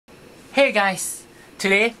Hey guys,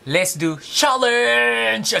 today let's do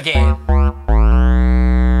challenge again.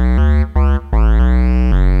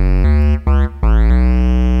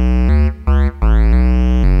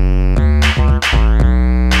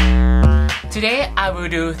 Today I will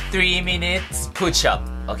do 3 minutes push-up,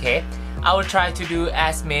 okay? I will try to do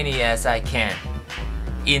as many as I can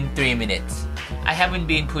in 3 minutes. I haven't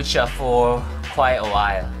been push-up for quite a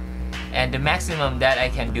while, and the maximum that I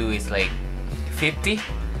can do is like 50.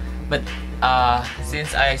 But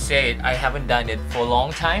since I said I haven't done it for a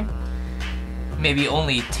long time, maybe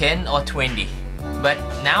only 10 or 20. But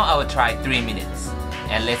now I will try 3 minutes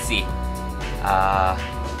and let's see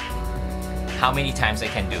how many times I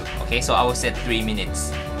can do. Okay, so I will set 3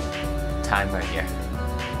 minutes timer here.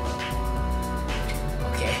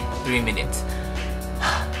 Okay, 3 minutes.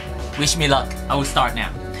 Wish me luck. I will start now.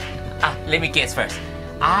 Let me guess first.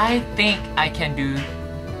 I think I can do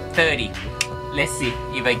 30. Let's see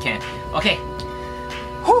if I can. Okay.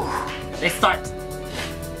 Whew. Let's start.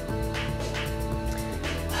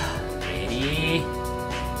 Ready?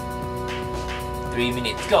 3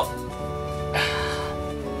 minutes. Go.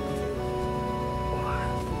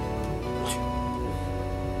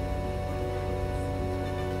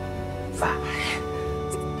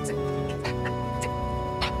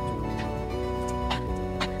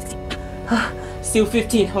 5. Still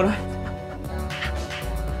 15. Hold on.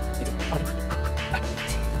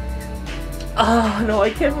 No,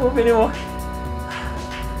 I can't move anymore.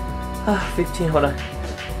 15, hold on.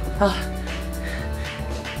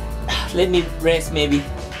 Let me rest maybe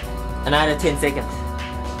another 10 seconds.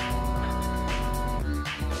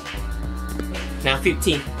 Now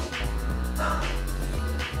 15.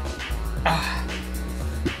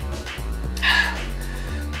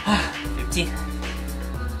 15.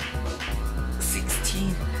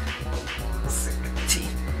 16. 17.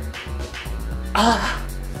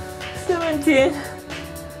 17.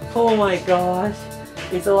 Oh my gosh,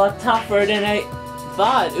 it's a lot tougher than I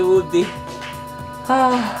thought it would be.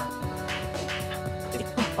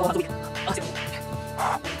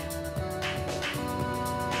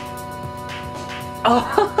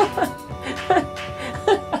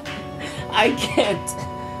 I can't.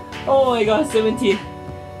 Oh my gosh, 17.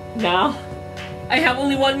 Now I have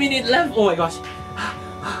only 1 minute left. Oh my gosh,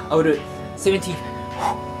 I will do it. 17.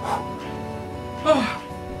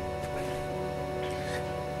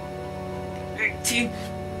 18.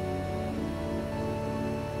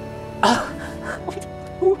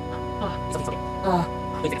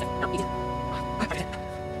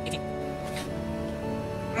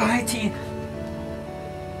 19.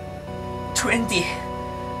 20. 20.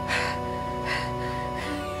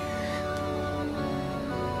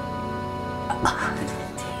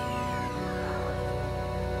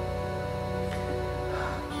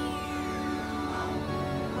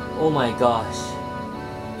 Oh my gosh.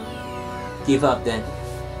 Give up then.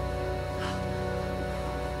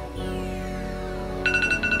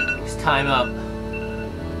 It's time up.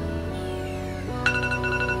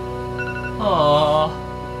 Oh.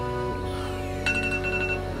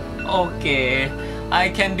 Okay. I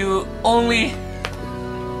can do only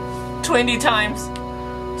 20 times.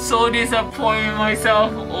 So disappointed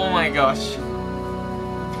myself. Oh my gosh.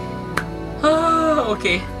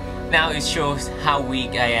 Okay. Now it shows how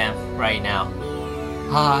weak I am right now.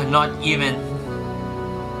 Not even,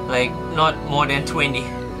 like, not more than 20.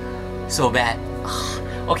 So bad.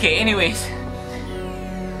 Okay, anyways,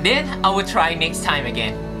 then I will try next time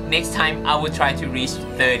again. Next time I will try to reach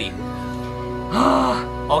 30.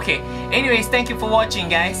 Okay, anyways, thank you for watching,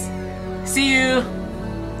 guys. See you.